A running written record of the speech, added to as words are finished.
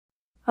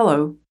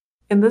Hello.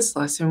 In this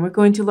lesson, we're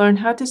going to learn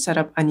how to set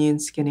up onion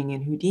skinning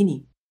in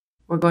Houdini.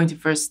 We're going to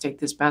first take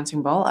this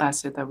bouncing ball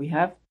asset that we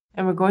have,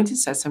 and we're going to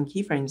set some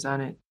keyframes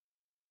on it.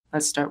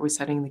 Let's start with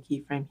setting the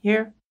keyframe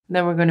here, and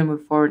then we're going to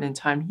move forward in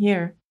time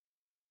here.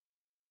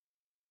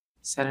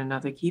 Set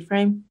another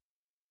keyframe.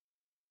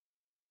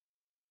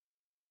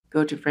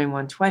 Go to frame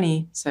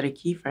 120, set a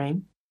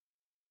keyframe.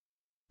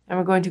 And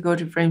we're going to go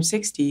to frame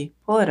 60,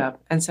 pull it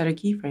up, and set a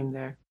keyframe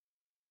there.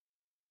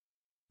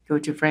 Go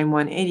to frame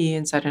 180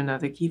 and set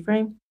another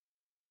keyframe.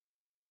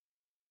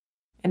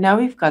 And now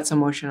we've got some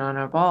motion on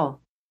our ball.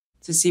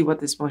 To see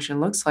what this motion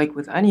looks like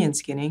with onion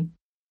skinning,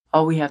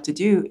 all we have to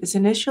do is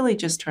initially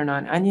just turn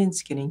on onion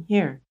skinning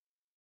here.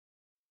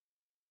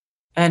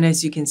 And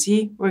as you can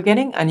see, we're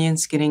getting onion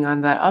skinning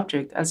on that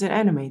object as it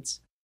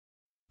animates.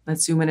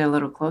 Let's zoom in a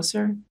little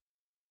closer.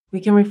 We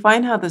can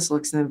refine how this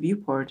looks in the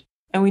viewport,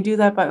 and we do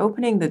that by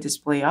opening the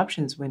Display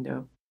Options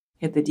window.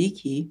 Hit the D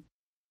key.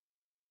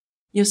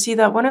 You'll see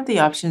that one of the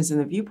options in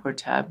the Viewport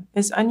tab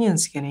is onion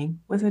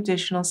skinning with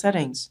additional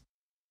settings.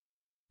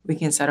 We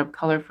can set up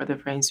color for the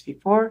frames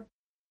before.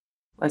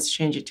 Let's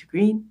change it to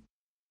green.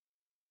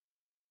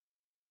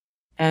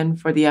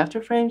 And for the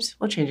after frames,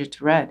 we'll change it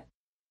to red.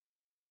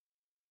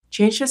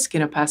 Change the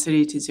skin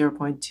opacity to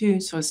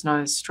 0.2 so it's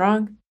not as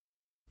strong,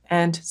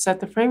 and set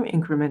the frame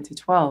increment to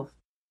 12.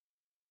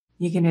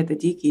 You can hit the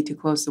D key to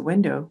close the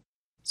window.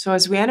 So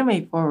as we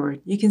animate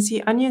forward, you can see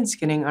onion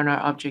skinning on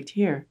our object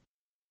here.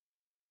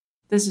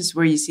 This is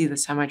where you see the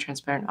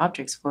semi-transparent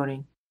objects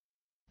floating.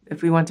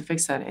 If we want to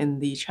fix that in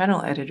the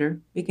channel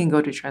editor, we can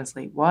go to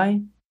Translate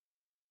Y,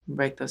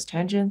 break those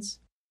tangents.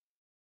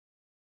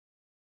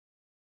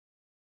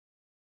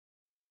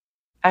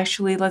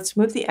 Actually, let's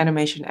move the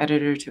animation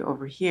editor to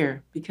over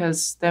here,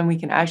 because then we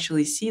can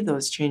actually see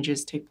those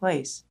changes take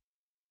place.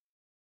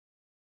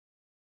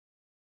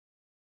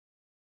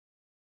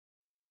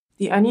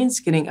 The onion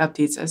skinning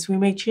updates as we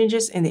make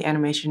changes in the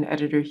animation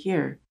editor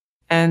here,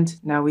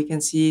 and now we can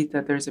see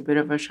that there's a bit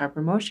of a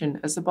sharper motion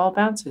as the ball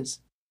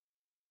bounces.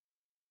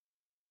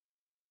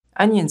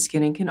 Onion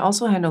skinning can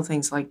also handle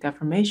things like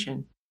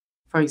deformation.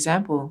 For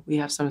example, we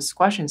have some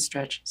squash and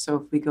stretch, so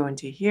if we go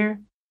into here,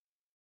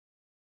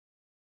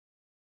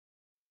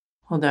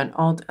 hold down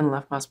Alt and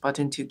left mouse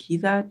button to key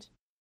that,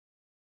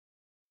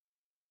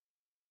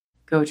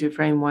 go to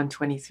frame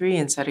 123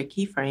 and set a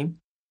keyframe,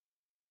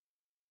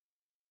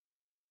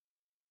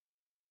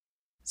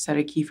 set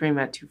a keyframe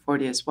at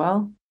 240 as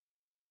well.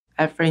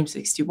 At frame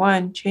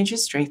 61, change the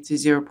strength to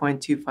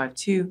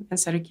 0.252 and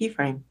set a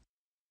keyframe.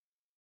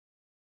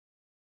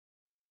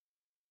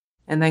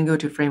 And then go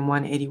to frame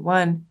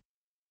 181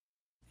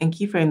 and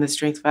keyframe the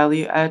strength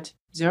value at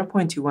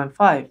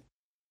 0.215.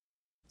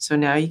 So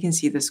now you can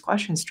see the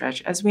squash and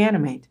stretch as we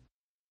animate.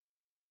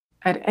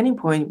 At any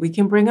point, we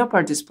can bring up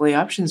our Display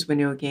Options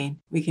window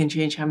again. We can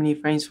change how many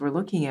frames we're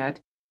looking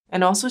at,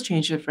 and also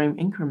change the frame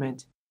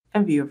increment,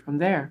 and view it from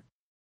there.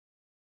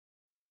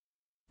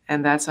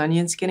 And that's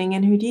onion skinning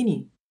in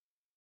Houdini.